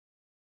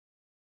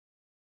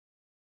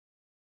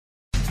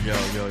Yo,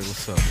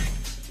 what's up?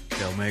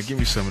 Yo, man, give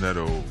me some of that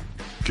old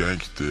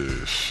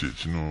gangsta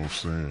shit, you know what I'm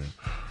saying?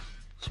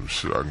 Some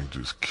shit I can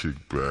just kick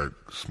back,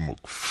 smoke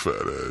a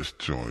fat ass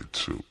joint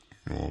too,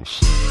 you know what I'm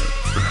saying?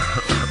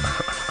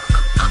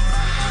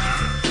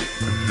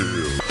 Hell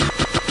yeah.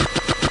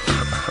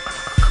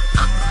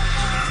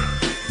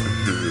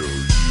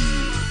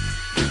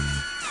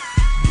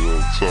 What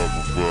I'm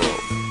talking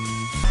about.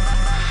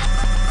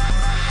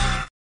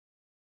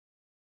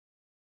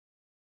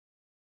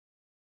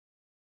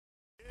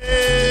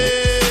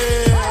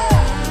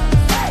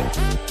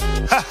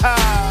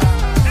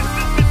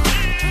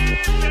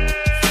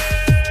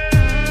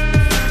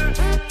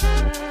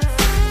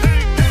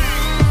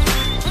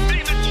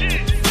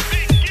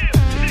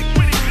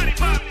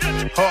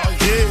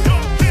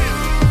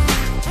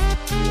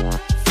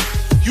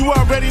 You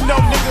already know,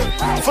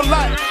 nigga, for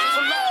life.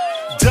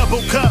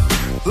 Double cup,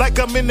 like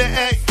I'm in the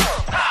A.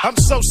 I'm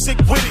so sick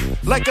with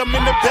it, like I'm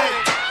in the Bay.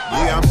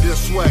 Yeah, I'm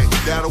this way,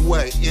 that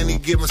way, any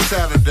given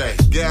Saturday.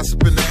 Gas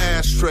up in the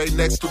ashtray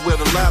next to where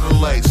the ladder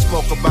lay.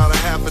 Smoke about a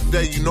half a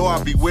day, you know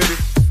I be with it.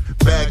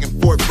 Bag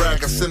and Fort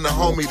Bragg, I send a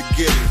homie to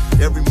get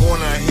it. Every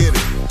morning I hit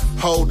it,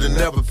 hold and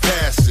never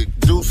pass it.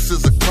 Deuce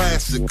is a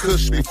classic,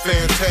 Kush be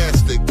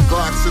fantastic.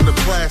 Glocks in the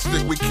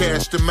plastic, we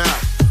cashed them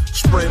out.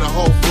 Spray the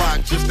whole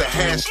block just to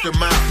hash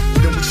them out.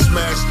 Then we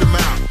smash them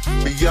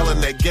out, be yelling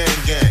that gang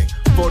gang.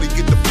 40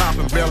 get the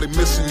poppin', barely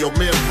missing your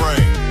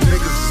membrane.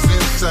 Niggas is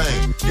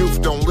insane,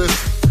 youth don't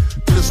listen.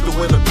 Pistol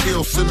in a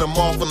pill, send them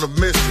off on a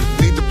mission.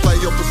 Need to play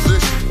your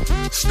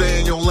position, stay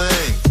in your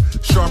lane.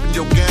 Sharpen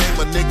your game,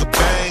 a nigga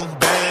bang,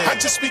 bang. I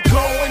just be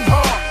going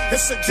hard,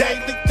 it's a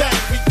daily thing.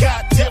 We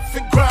got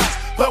different grinds,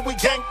 but we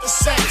ain't the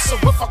same. So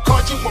if I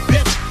called you a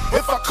bitch,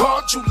 if I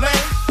called you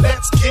lame,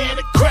 let's get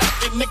it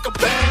crackin', nigga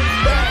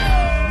bang,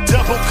 bang.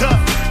 Double cup,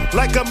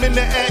 like I'm in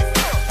the A.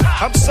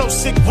 I'm so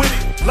sick with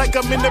it, like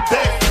I'm in the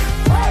Bay.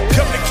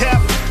 Come to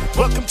Cali,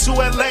 welcome to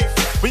LA.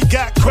 We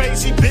got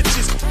crazy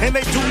bitches, and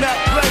they do not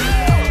play.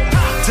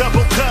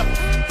 Double cup,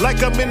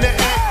 like I'm in the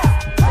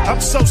A. I'm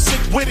so sick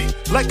with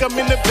it, like I'm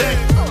in the Bay.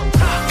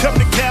 Come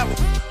to Cali,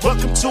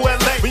 welcome to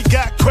LA. We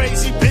got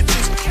crazy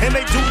bitches, and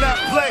they do not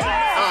play.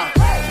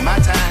 My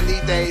time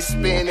these days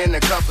spent in a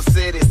couple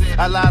cities.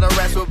 A lot of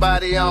rats with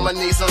body armor,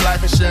 need some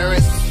life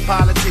insurance.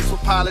 Politics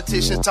with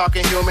politicians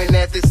talking human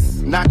ethics.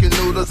 Knocking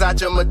noodles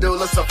out your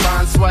medulla, so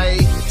fine sway.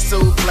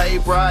 Souffle,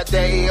 broad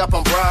day up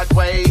on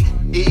Broadway.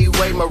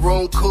 E-way,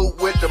 maroon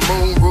coupe with the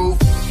moon roof.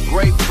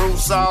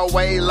 Grapefruits all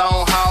way,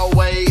 long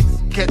hallways.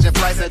 Catching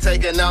flights and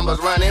taking numbers,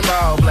 running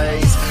ball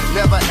plays.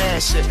 Never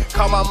ask shit,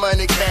 call my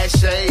money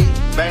cachet.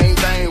 Bang,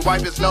 bang,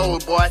 wipe his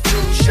nose, boy,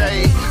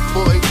 touche.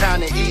 Fulton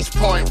County, East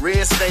Point,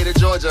 red state of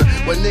Georgia.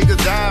 When niggas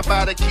die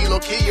by the kilo,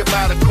 kill you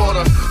by the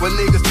quarter. When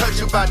niggas touch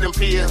you by them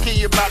pills, kill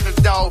you by the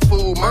dog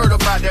food. Murder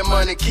by that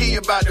money, kill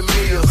you by the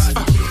meals.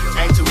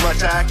 Ain't too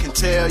much I can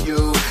tell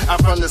you. I'm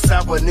from the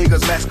south where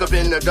niggas mask up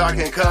in the dark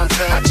and come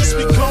tell you. I just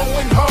be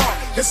going hard,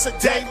 it's a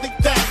daily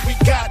thing. We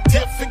got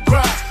different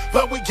grinds,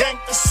 but we ain't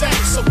the same.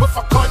 So if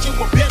I called you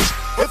a bitch,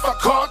 if I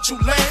called you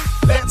lame,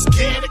 let's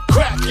get it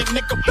crackin',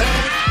 nigga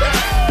bang,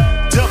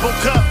 bang. Double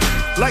cup,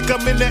 like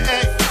I'm in the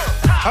A.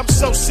 I'm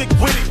so sick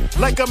with it,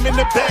 like I'm in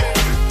the Bay.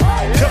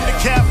 Come to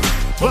Cali,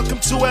 welcome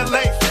to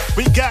LA.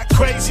 We got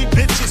crazy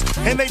bitches,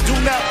 and they do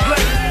not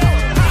play.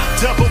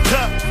 Double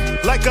cup,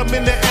 like I'm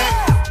in the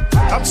A.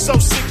 I'm so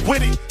sick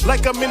with it,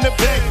 like I'm in the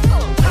Bay.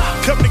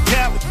 Come to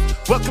Cali,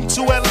 welcome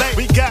to LA.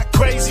 We got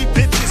crazy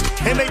bitches,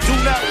 and they do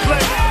not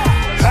play.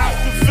 I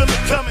can feel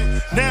it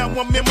coming, now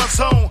I'm in my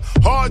zone.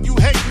 All you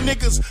hate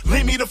niggas,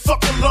 leave me the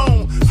fuck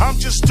alone. I'm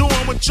just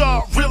doing what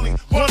y'all really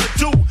wanna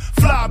do.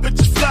 Fly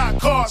bitches, fly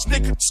cars,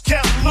 niggas,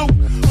 count loot.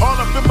 All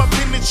up in my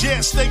business,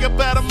 yeah, stay up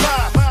out of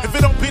mind. If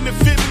it don't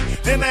benefit me,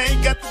 then I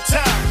ain't got the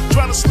time.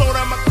 Trying to slow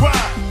down my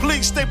grind,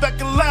 please stay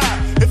back in line.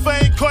 If I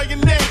ain't call your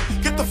name,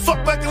 get the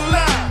fuck back in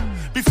line.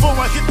 Before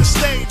I hit the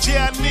stage,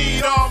 yeah, I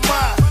need all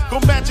mine. Go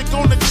magic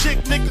on the chick,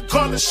 nigga,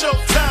 call it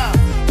showtime.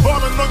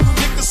 Ballin' on you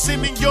niggas,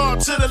 sending y'all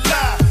to the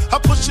line. I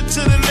push it to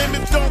the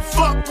limit, don't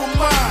fuck with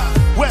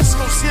mine. West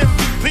Coast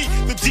MVP,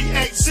 the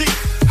DAZ.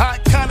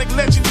 Iconic,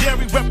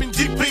 legendary, reppin'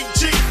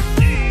 DPG.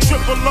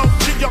 Triple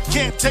OG, y'all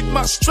can't take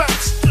my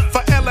stripes.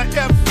 For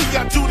LAFE,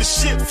 I do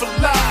this shit for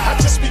life. I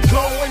just be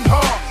going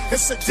hard,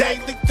 it's a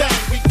daily thing.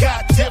 We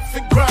got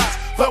different grinds,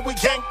 but we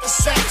ain't the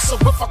same. So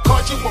if I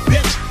called you a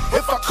bitch,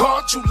 if I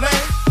called you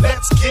lame,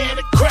 let's get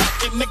it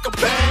crackin', nigga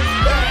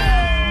bang,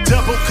 bang.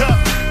 Double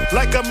cup,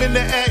 like I'm in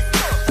the A.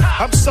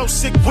 I'm so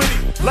sick with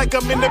it, like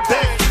I'm in the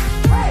Bay.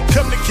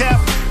 Come to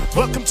Cali,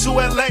 welcome to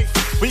LA.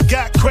 We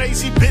got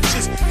crazy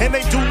bitches, and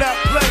they do not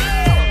play.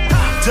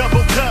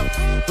 Double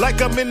cup,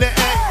 like I'm in the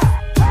A.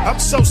 I'm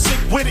so sick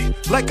with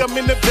it, like I'm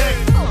in the Bay.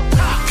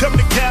 Come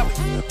to Cali,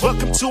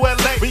 welcome to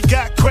LA. We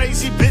got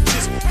crazy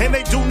bitches, and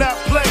they do not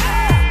play.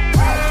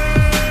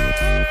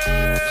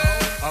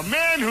 A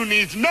man who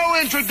needs no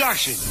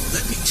introduction.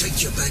 Let me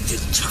take you back in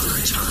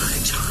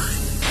time.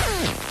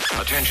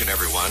 Attention,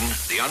 everyone.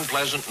 The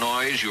unpleasant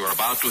noise you are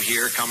about to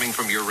hear coming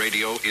from your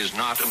radio is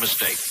not a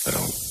mistake.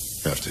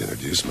 L have to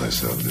introduce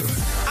myself, do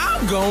I?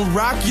 I'm gonna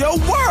rock your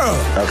world.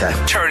 Okay.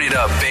 Turn it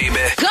up, baby.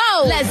 Go!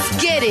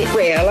 Let's get it.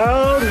 Well,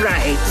 all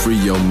right. Free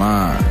your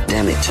mind.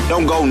 Damn it.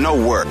 Don't go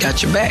nowhere.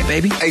 Got your back,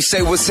 baby. Hey,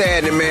 say what's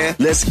happening, man.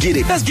 Let's get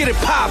it. Let's get it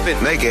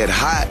poppin'. Make it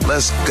hot.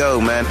 Let's go,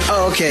 man.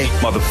 Oh, okay.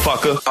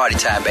 Motherfucker. Party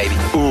time, baby.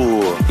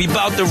 Ooh. We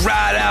about to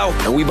ride out.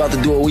 And we about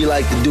to do what we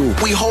like to do.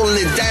 We holding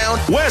it down.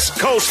 West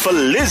Coast for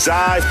Lizzie.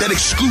 That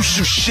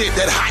exclusive shit,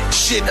 that hot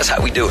shit. That's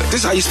how we do it. This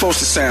is how you supposed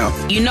to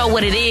sound. You know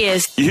what it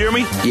is. You hear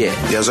me? Yeah.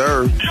 Yes,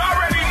 sir. You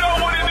already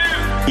know what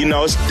it is. You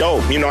know, it's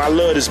dope. You know, I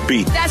love this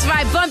beat. That's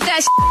right. Bump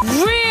that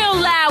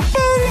real loud.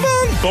 Boom,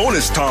 boom.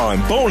 Bonus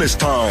time. Bonus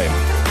time.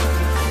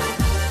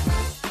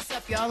 What's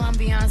up, y'all? I'm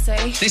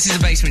Beyonce. This is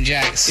the Basement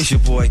Jacks. It's your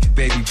boy,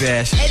 Baby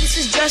Bash. Hey, this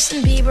is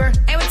Justin Bieber.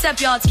 Hey, what's up,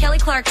 y'all? It's Kelly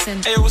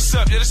Clarkson. Hey, what's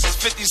up? Yo, this is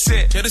 50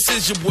 Cent. Yo, this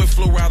is your boy,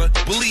 Flo Rida.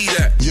 Believe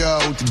that. Yo,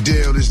 what the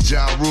deal? This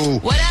Ja Rule.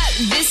 What up?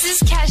 This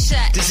is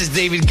Kesha. This is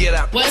David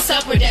Guetta. What's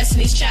up? We're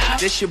Destiny's Child.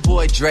 This your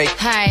boy, Drake.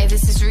 Hi,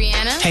 this is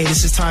Rihanna. Hey,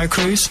 this is Ty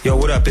Cruz. Yo,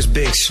 what up? It's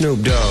Big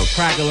Snoop Dogg.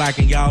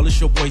 Crackalackin', y'all. It's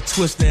your boy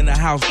Twista in the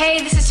house. Hey,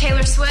 this is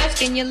Taylor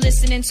Swift, and you're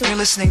listening to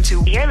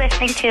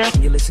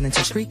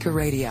Streaker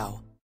Radio.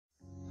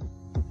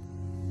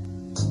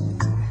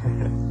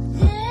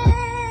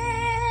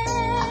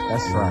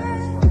 That's right.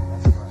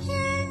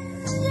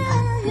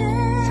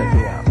 Check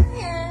it out.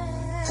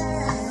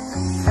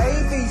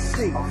 ABC,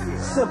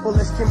 simple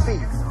as can be.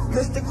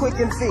 Mr. Quick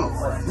and V,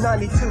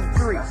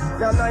 92.3.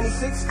 Now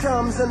 96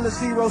 comes and the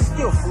zero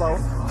still flow.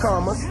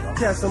 Commas,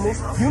 decimals,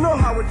 you know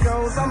how it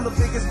goes. I'm the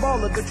biggest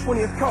baller, the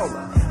 20th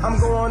caller. I'm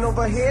going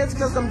over heads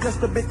cause I'm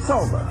just a bit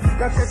taller.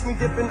 Now catch me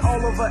dipping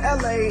all over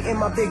LA in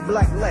my big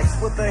black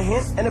Lex with a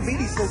hint and a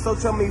beady sense, so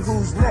tell me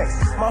who's next.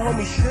 My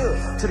homie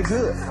Should, to the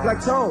good, like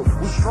Tone,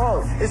 we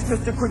strong. It's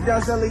Mr. Quick,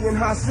 Donzelli, and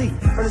High C.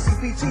 From the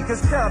CPT, cause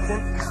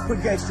Compton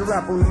put gangster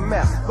rap on the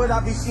map. But I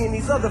be seeing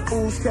these other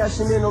fools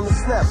cashing in on the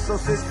snap. So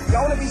since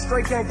y'all wanna be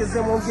straight gangsters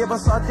and won't give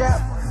us our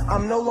dap,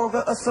 I'm no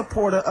longer a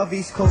supporter of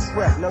East Coast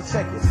rap. Now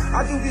check it.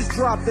 I do this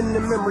drop in the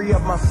memory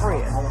of my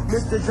friend,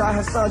 Mr. Jai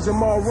Hassan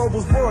Jamal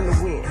Robles, born to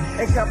win.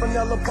 And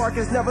Campanella Park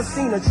has never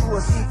seen a truer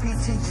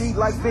CPTG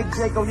like Big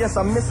Jacob. Yes,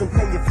 I'm missing.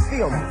 Can you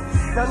feel me?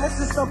 Now this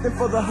is something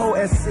for the whole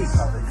SC.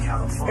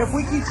 If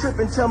we keep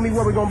tripping, tell me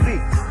where we gonna be.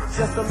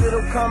 Just a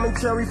little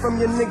commentary from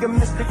your nigga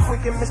Mr.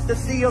 Quick and Mr.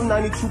 Theo,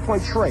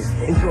 92.3.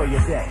 Enjoy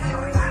your day.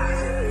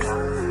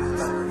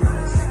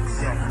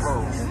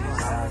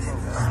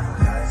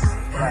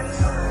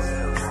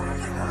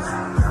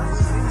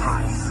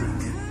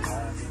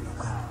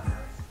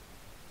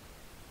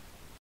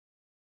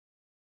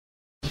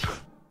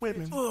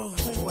 Women. Oh,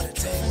 what a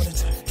day, what a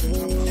day.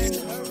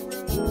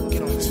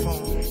 Get on this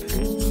phone.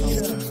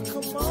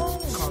 Come on.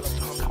 Call up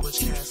the homie Butch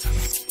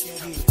Cassidy. Get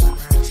here.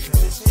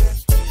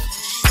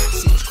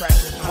 See what's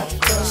cracking.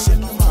 Homegirl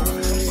sitting on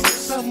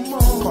my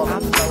call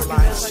up the low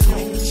line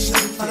swing. You know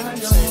what I'm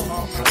saying? Come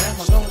on.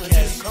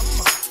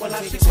 Well,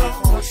 I should go on to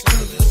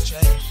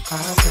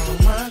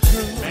my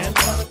crew. Man,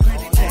 what a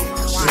pretty day.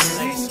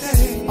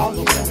 All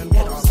the women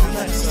want all the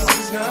money.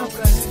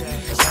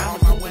 Cause I'm on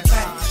my west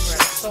side.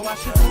 So I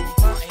should do.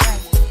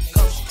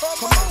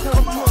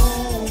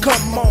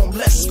 Come on,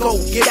 let's go,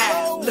 get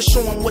out. Let's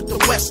show them what the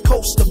West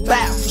Coast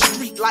about.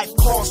 Street life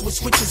cars with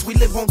switches. We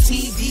live on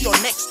TV or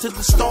next to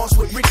the stars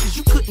with riches.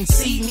 You couldn't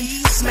see me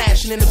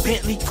smashing in a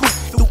Bentley coupe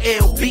through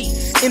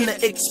LB. In the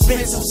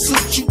expensive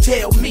suit, you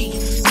tell me.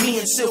 Me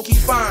and Silky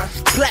Fine,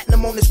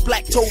 platinum on this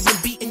black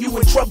Tovin beat. And you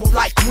in trouble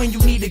like when you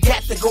need a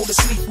gat to go to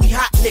sleep. We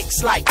hot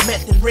nicks like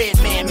Meth and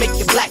Redman, make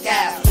your black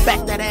out.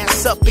 Back that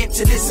ass up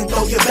into this and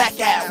throw your back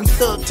out. We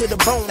thug to the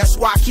bone, that's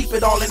why I keep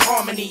it all in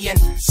harmony. And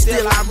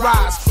still I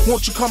rise,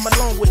 won't you come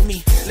along with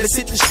me? Let's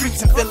hit the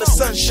streets and feel the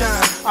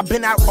sunshine. I've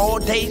been out all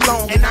day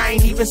long and I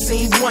ain't even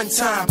seen one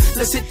time.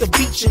 Let's hit the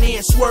beach and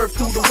then swerve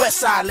through the west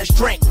side. Let's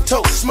drink,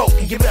 toast, smoke,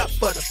 and give it up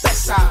for the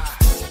best side.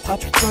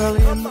 Up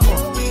early in the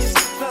morning,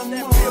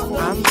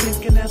 I'm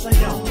thinking as I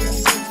yawn.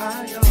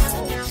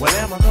 What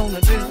am I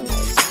gonna do?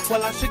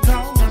 Well, I should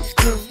call my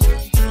crew.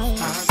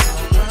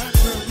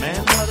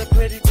 Man, what a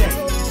pretty day.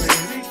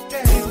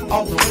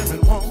 All the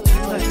women won't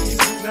play.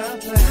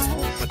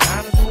 But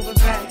time is moving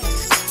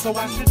fast, so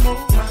I should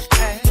move my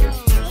ass.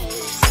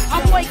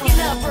 I'm waking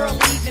up early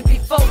even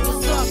before the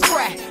sun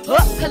crack.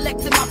 Up,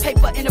 collecting my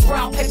paper in a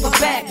brown paper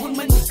bag with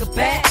my nigga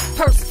bag.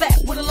 Purse fat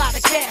with a lot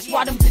of cash.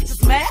 Why them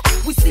bitches mad?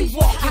 We see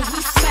walking,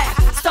 we smack.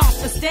 Stomp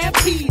and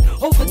stampede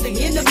over the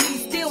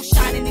enemy. Still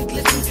shining and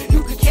glistening.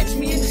 You can catch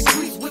me in the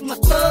streets with my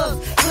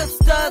thugs, hood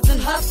studs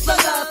and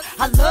hustlers.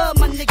 I love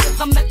my niggas.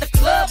 I'm at the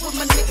club with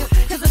my niggas.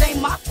 Cause it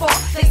ain't my fault.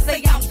 They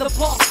say I'm the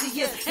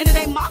bossiest. And it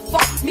ain't my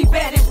fault. Me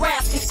bad and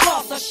rap and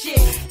sauce or shit.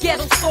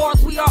 Ghetto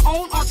stars, we our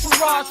own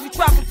entourage. We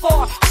travel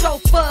far.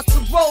 Chauffeurs to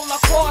roll our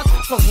cars.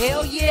 So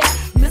hell yeah,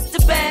 Mr.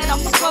 Bad,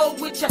 I'ma go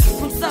with ya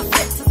from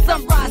sunset to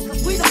sunrise,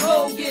 cause we the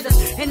gold getters.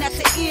 And at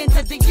the end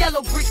of the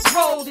yellow brick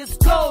road is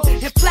gold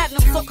and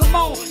platinum, so come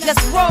on,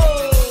 let's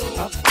roll.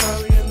 Up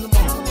early in the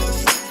morning,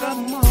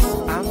 come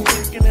on. I'm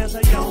thinking as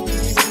I yawn.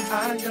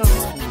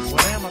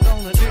 What am I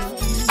gonna do?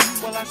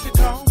 Well, I should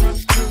call my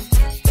crew.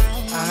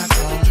 I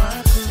call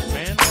my crew.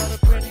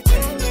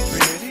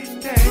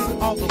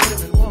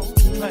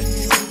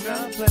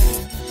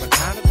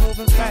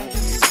 moving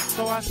fast,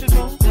 so I should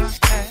move my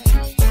ass.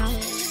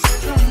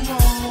 Come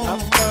on,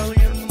 I'm early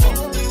in the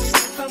morning.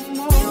 Come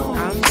on,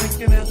 I'm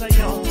thinking as I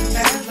yawn.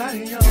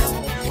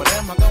 What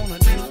am I gonna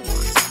do?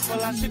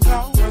 Well, I should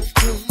call her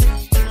through.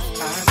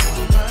 I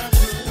know my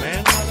crew.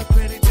 Man, what a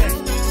pretty day.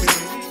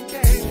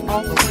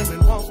 All the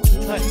women won't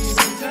play.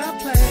 They'll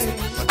play.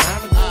 But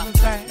time is moving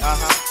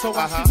fast, so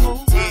I should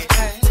move my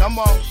ass. Come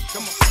on.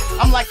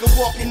 I'm like a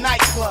walking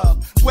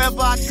nightclub.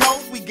 Wherever I go,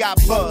 we got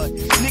bud.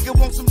 Nigga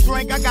want some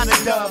drink, I got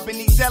a dub. In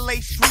these LA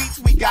streets,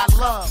 we got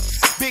love.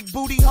 Big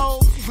booty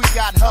hoes, we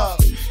got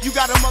hugs. You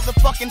got a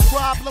motherfucking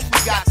problem,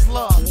 we got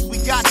slugs. We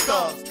got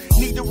thugs.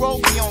 Need to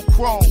roll, we on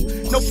chrome.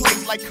 No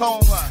place like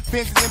home.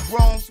 Benzes and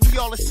Bromes, we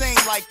all the same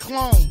like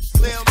clones.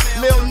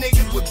 Lil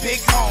niggas with big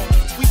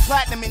homes. We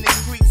platinum in the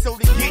streets, so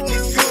the getting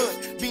is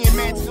good. Being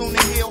Mansoon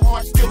and Hill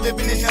Hart, still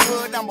living in the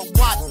hood. I'm a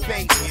Watts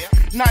baby.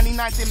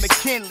 99th in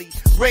McKinley.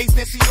 Raised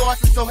in Sea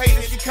Austin, so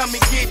haters can come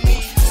and get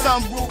me.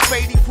 Some roof,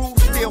 80 proof,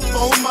 still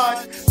full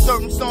mud.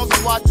 Certain songs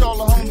I watch all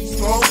the homies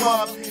throw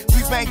up.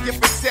 We bank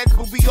different sets,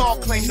 but we all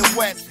claim the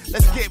West.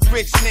 Let's get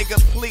rich, nigga,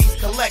 please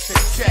collect a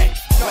check.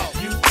 Go.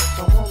 You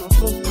don't wanna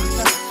fool with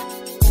us.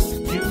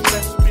 You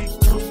let's be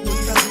cool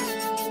with us.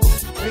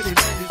 Pretty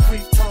ladies, we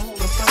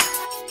wanna fuck.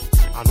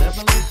 I'll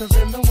never leave 'cause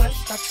in the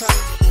West I try.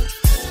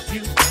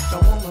 You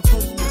don't wanna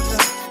fool with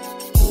us.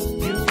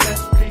 You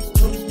let's be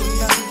cool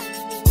with us.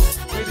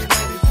 Pretty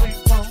ladies, we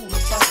wanna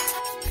fuck.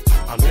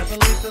 I'll never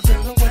leave 'cause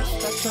in the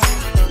West I try.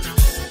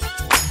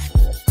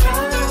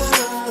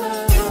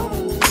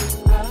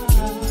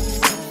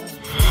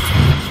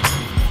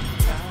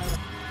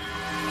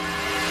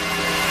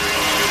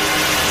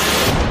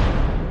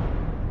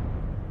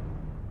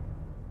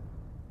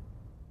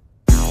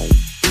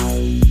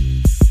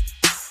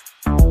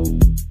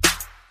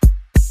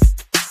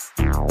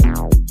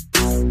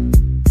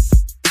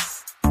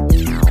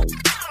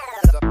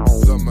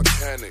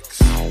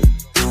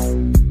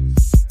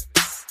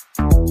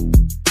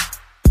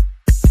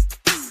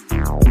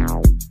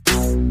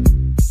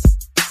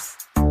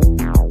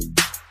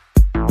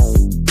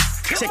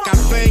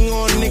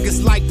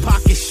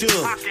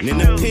 And in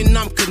the pen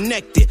I'm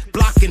connected,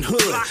 blocking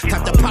hood.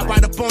 Got the pop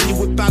right up on you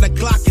without a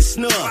Glock and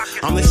snub.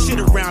 I'm the shit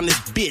around this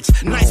bitch,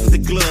 nice with the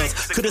gloves.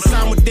 Could've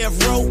signed with Death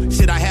Row,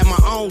 shit I had my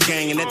own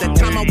gang. And at that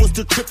time I was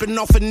still tripping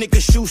off a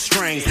nigga's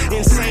shoestrings.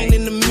 Insane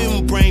in the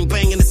membrane,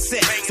 banging the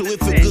set. So it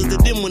feel good to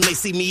them when they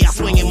see me out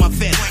swinging my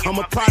vet. I'm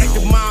a product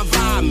of my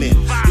environment,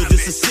 you're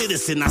just a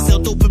citizen. I sell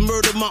dope and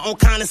murder my own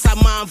kind inside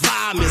my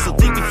environment. So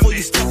think before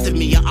you step to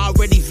me, I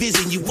already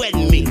vision you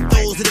wetting me.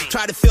 Those that have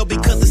tried to fail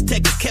because this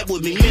tech is kept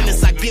with me.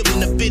 Minutes I give them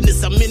the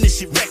business, I'm in this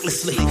shit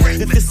recklessly.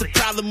 If it's a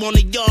problem on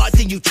the yard,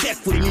 then you check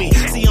with me.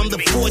 See, I'm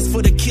the voice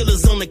for the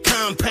killers on the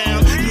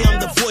compound. Yeah, I'm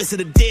the voice of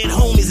the dead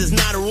homies that's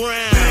not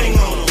around. Bang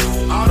on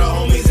them. All the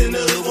homies in the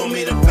hood want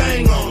me to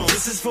bang on them.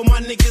 This is for my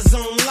niggas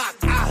on lock.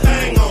 I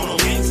bang on them.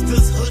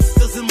 Gangsters,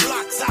 hoodsters, and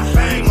blocks. I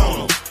bang on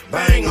them.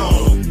 Bang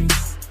on them.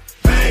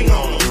 Bang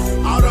on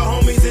them. All the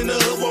homies in the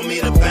hood want me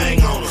to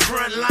bang on them.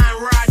 Front line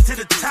ride to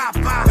the top.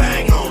 I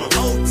bang on them.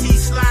 OT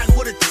slide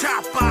with a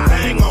chop. I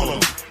bang on them.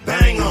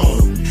 Bang on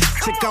them.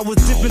 Chick, I was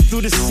dipping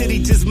through the city,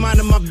 just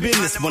minding my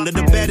business. One of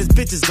the baddest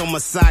bitches on my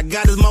side,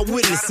 God is my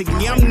witness.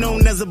 Yeah, I'm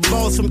known as a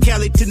boss from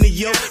Cali to New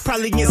York.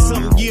 Probably in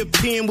some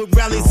European with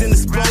rallies in the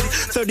sport.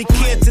 30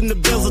 kids in the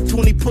bells of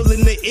 20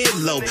 pulling the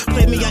earlobe.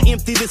 Play me, I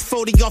empty this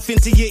 40 off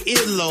into your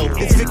earlobe.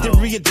 It's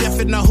victory or death,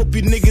 and I hope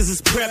you niggas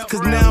is prepped.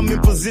 Cause now I'm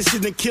in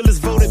position, the killers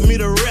voted me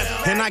to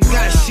rep. And I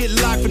got shit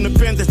locked from the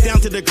Panthers down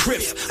to the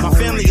Crips. My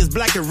family is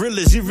black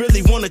gorillas, you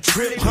really wanna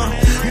trip, huh?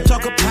 You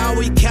talk a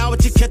power, you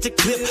coward, you catch a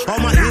clip. All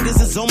my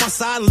hitters is on my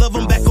side, love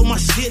them back on my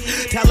shit.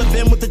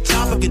 Taliban with the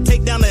chopper can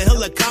take down a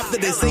helicopter.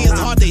 They say it's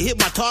hard to hit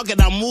my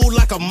target, I move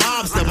like a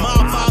mobster.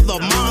 Mob father,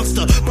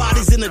 monster,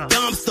 bodies in the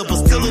dumpster, but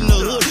still in the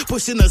hood,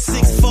 pushing a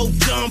 6'4"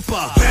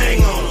 jumper.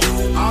 Bang on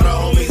them, all the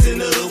homies in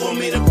the hood want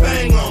me to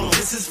bang on them.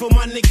 This is for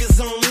my niggas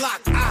on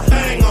lock, I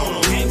bang on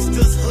them.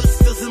 Gangsters,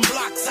 hoodsters, and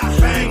blocks, I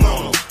bang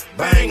on them.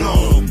 Bang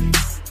on them,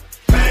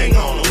 bang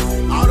on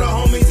them. All the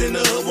homies in the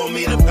hood want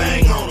me to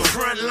bang on them.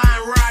 Front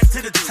line ride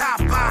to the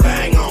top, I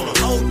bang on them.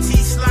 OT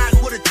slide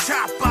with a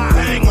chop, I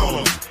bang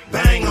on them.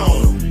 Bang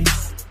on them.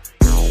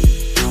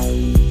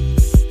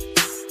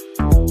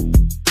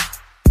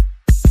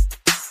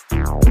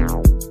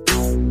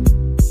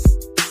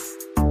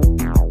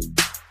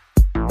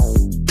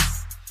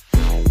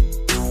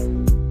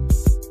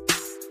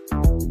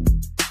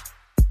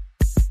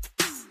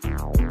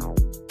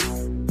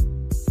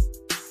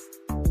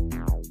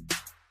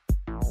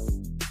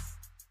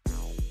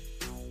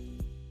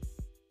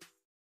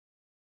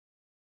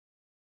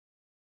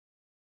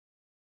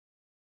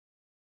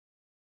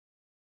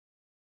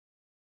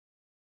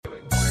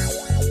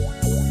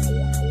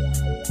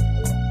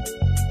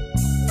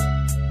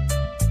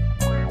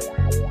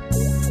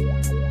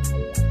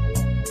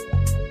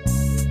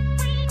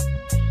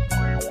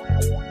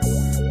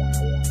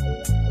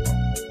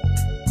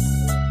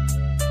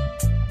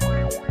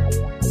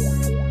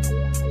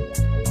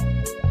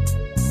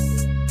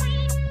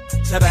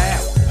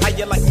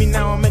 you like me?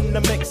 Now I'm in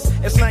the mix.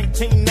 It's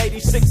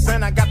 1986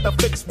 and I got the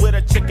fix with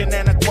a chicken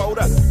and a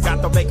quota.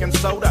 Got the baking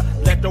soda,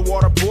 let the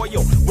water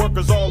boil.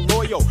 Workers all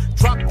loyal.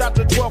 Dropped out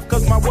to 12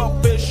 cause my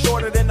wealth is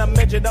shorter than a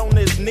midget on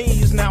his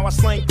knees. Now I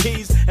slang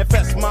keys,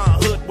 infest my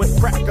hood with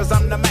crack cause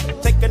I'm the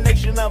Mac. Take a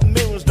nation of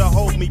millions to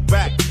hold me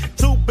back.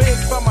 Too big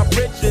for my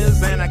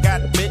britches and I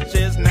got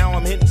bitches. Now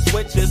I'm hitting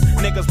switches.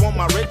 Niggas want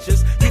my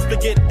riches. Used to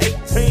get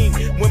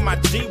 18 when my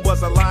G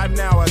was alive.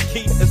 Now a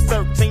keep is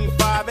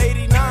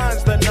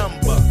 13,589's the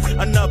number.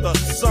 Another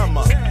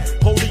summer.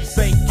 Police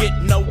ain't get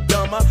no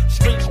dumber.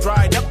 Streets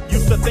dried up.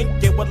 Used to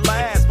think it would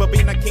last, but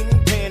being a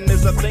kingpin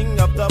is a thing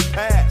of the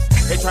past.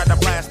 They tried to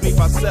blast me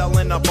for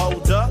selling a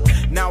boulder.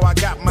 Now I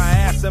got my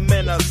ass in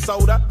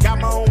Minnesota. Got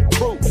my own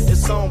crew.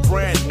 It's on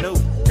brand new.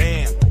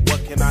 Damn,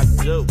 what can I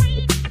do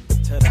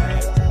to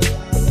that?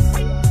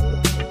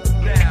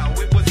 Now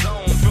it was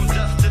on from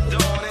dusk to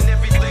dawn and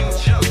everything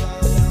jumped.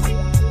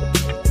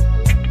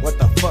 What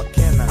the fuck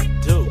can I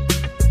do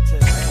to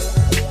that?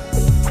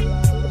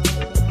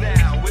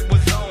 Now it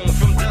was on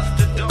from dusk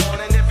to dawn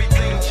and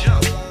everything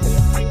jumped.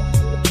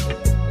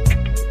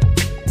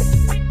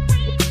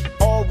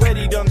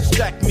 Already done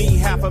stacked me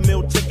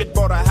 $500,000 ticket.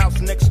 Bought a house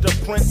next to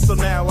Prince, so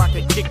now I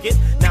can kick it.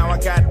 Now I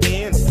got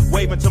ends,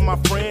 waving to my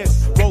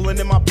friends, rolling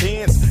in my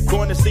Benz,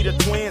 going to see the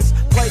twins.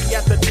 Play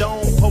at the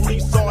Dome,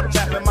 police all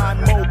tapping my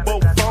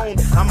mobile phone.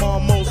 I'm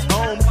almost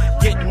home,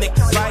 getting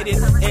excited,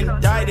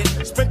 indicted.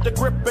 Spent the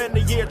grip in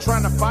the year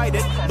trying to fight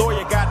it.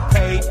 Lawyer got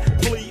paid,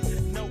 plead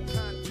no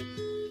contest.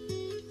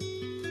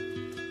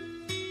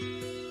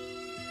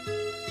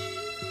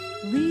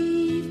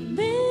 We've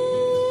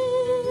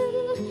been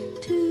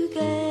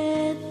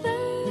together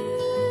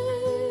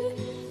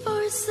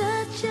for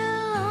such a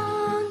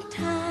long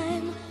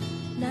time.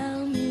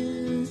 Now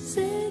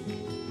music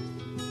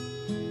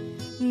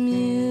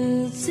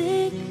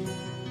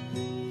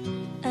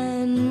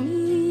and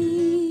me.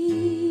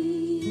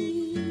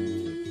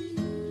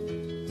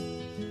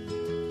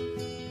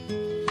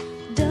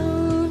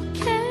 Don't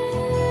care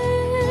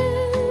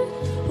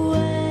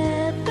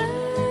whether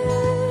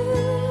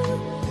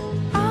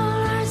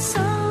all our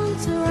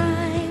songs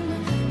rhyme.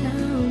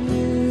 Now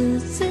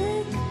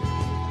music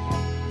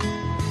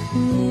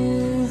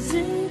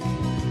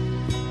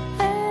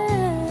and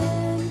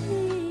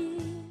me.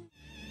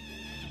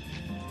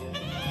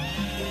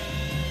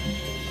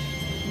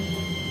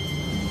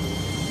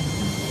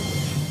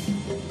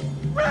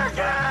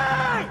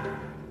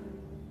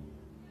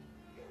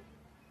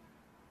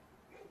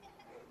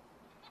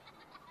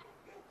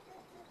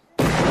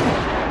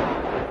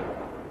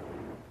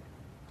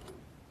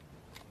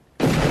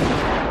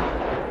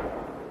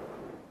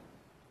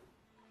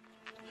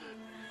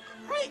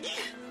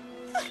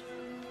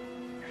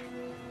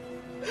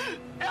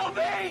 Help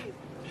me!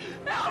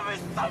 Help me!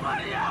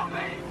 Somebody help me!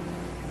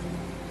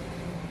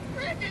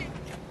 Ricky!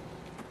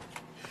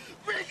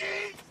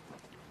 Ricky!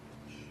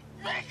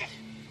 Ricky!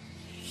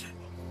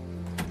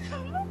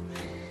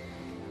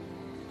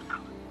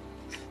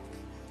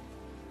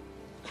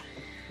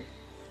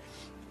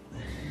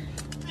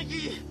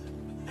 Ricky!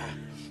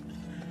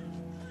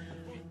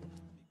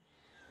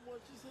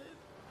 What you said?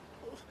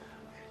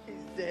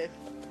 He's dead.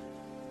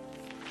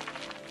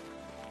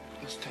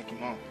 Let's take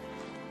him on.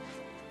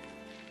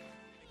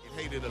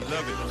 Hate it or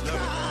love it.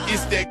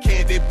 It's that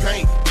candy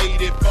paint,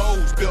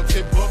 84s, belts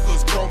and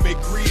buckles, chrome and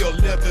grill,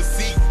 leather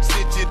seat,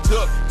 stitch and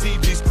tuck,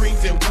 TV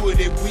screens and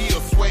wooded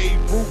wheels, suede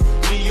roof,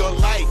 neon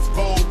lights,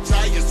 bold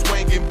tires,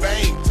 swinging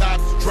bang,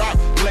 tops drop,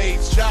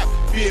 blades chop,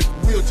 fifth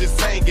wheel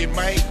just hanging,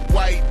 man.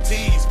 White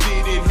tees,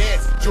 fitted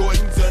hats,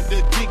 Jordans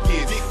under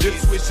Dickies, the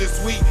swisher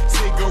sweet,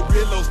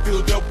 cigarillos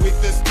filled up with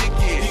the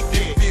stickies,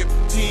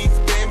 15s,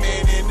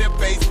 Batman in the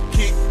bass,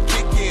 kicking,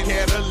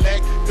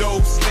 Cadillac,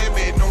 dope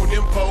slamming on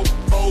them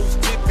poles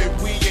dipping,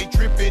 we ain't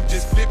tripping,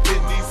 just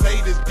flipping. These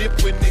haters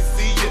dip when they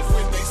see us,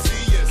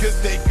 cause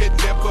they could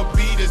never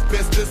beat us.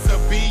 Best to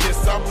be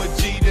us, I'm a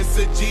G, that's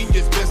a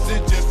genius. Best to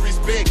just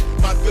respect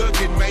my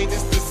thuggin', man.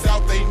 It's the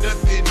South, ain't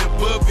nothing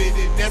above it,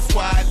 and that's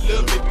why I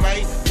love it,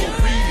 man. For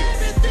real.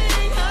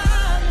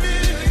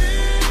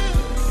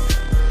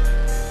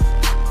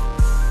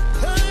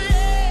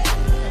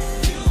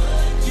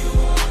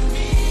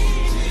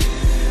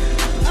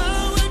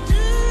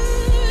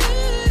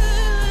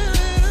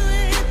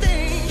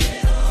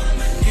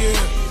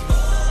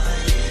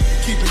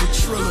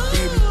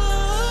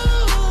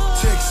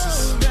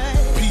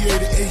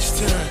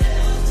 H-Time,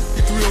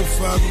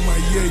 305 in my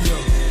yeah-yo. You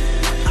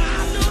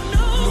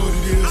know what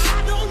it is? I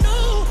don't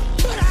know,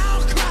 but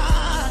I'll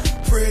cry.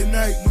 Pray at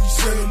night when you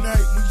sell at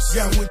night. When you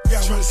got one,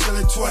 trying to sell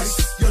it twice.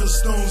 Yellow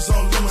stones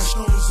all in my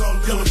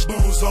yellow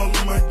bones all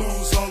in my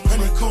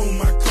honeycomb,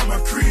 my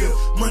crib.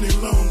 Money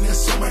long,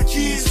 that's on my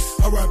kids.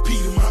 R.I.P.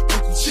 to my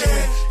Uncle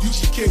Chad.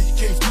 UGK, you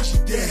can't forget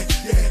your dad.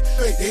 Yeah,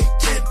 fake, they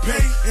can't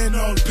pay. And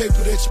all the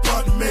paper that your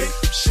partner made.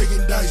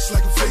 Shaking dice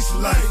like a face of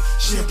light.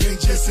 Champagne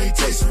just ain't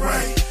tasting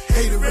right.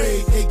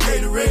 Haterade, they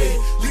Gatorade.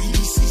 Look at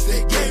these seats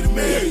that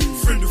Gatorade.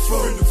 Friend or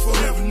foe,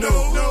 never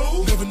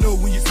know. Never know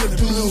when you're feeling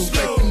blue.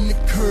 Like in the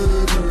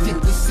curb,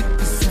 dip the sip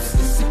the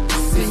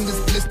fingers,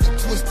 blister,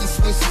 twist the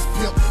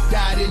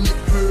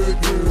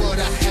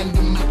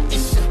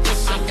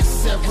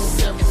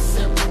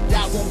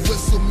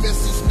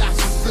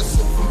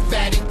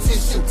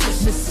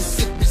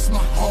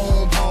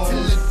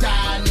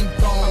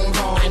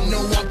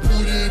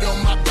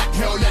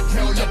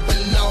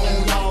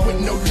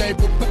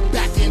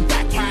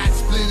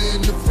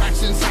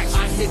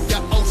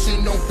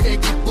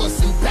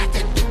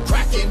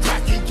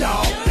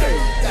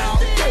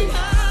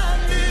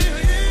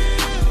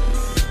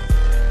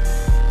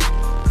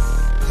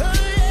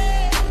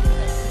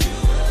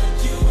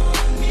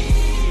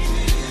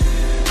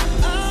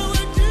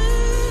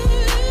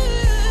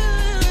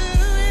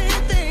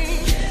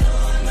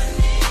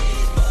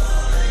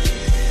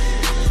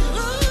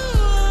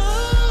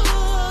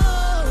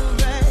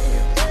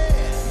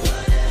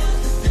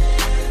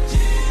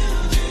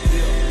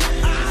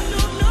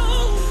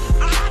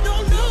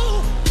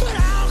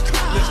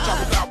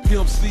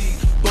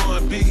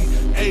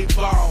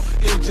 8-Ball,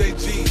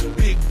 MJG,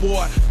 Big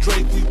Boy,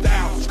 Dre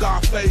 3000,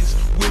 Scarface,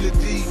 Willie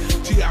D,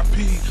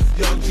 T.I.P.,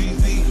 Young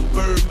Jeezy,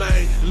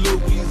 Birdman, Lil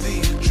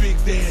Weezy, Trick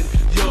Daddy,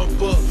 Young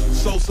Buck,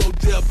 So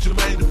Def,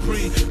 Jermaine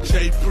Dupri,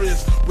 Jay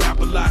Prince, Rap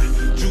a Lot,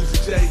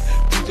 Juicy J,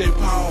 DJ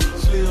Paul,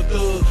 Slim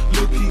Thug,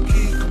 Lil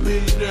Kiki,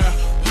 Chameleon,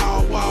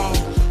 Paul Wall.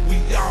 We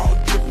all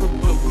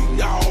different, but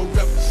we all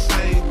rep the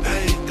same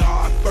thing.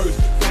 God first,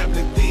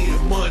 family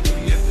then, money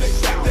in the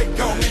South. They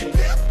call me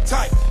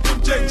type,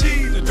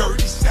 MJG, the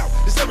dirty South.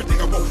 It's everything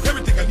I want,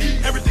 everything I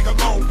need, everything I'm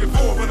longing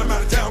for. When I'm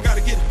out of town,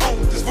 gotta get home.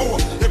 This for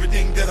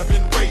everything that I've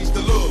been raised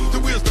to love. The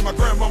wisdom my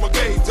grandmama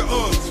gave to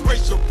us.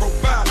 Racial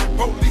profiling,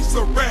 police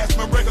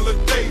harassment, regular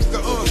days to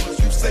us.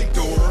 You say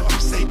door, we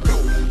say go.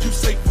 You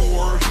say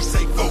four, we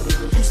say four.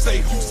 You say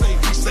who say,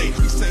 we say,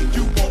 we say.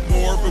 You want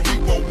more, but we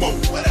want more.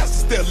 What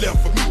else is there left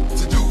for me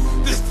to do?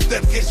 This is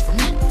dedication for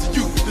me to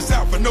you. This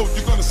South I know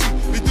you're gonna see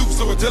me do.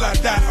 So until I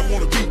die, I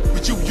wanna be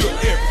with you. You're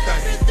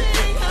everything.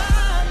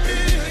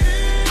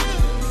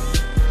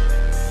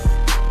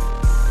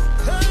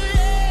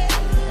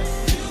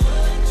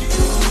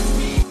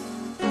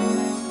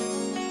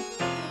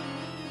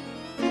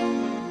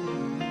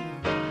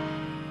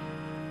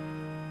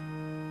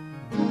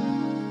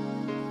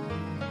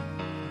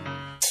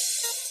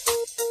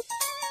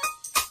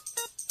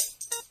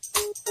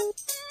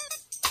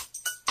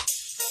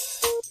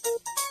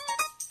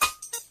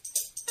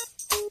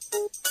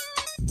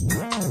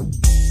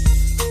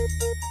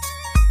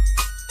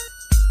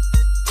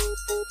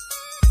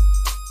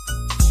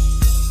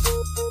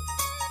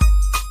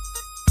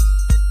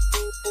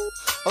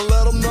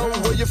 Let them know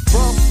where you're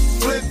from,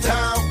 Flint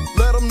Town.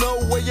 Let them know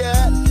where you're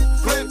at,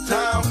 Flint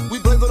Town. We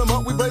blazing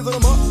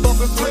them up,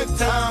 up in Flint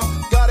Town.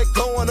 Got it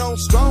going on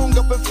strong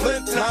up in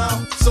Flint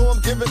Town. So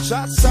I'm giving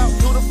shots out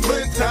through the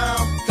Flint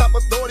Town. Top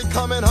authority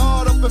coming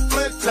hard up in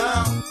Flint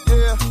Town.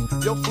 Yeah,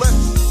 yo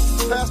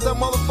Flint, pass that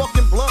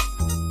motherfucking blunt.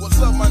 What's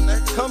up, my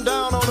nigga? Come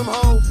down on them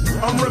hoes.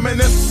 I'm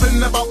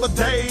reminiscing about the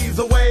days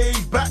away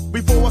back.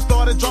 Before I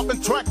started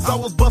dropping tracks, I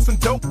was busting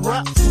dope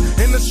raps.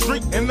 In the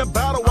street, in the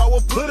battle, I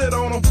will put it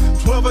on them.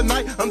 12 a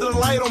night, under the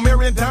light on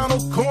Marion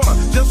Down's corner.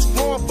 Just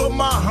flowing for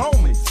my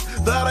homies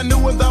that I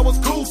knew and that was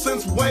cool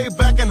since way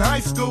back in high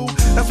school.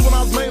 That's when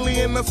I was mainly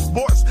in the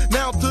sports.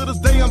 Now to this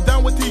day I'm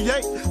down with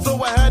TA,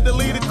 so I had to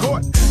leave the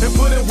court and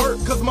put in work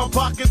cause my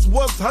pockets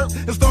was hurt.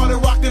 And started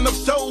rocking up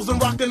shows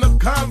and rocking up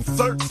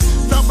concerts.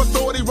 Top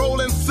authority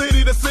rolling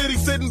city to city,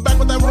 sitting back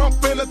with that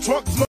rump in the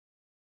trunk.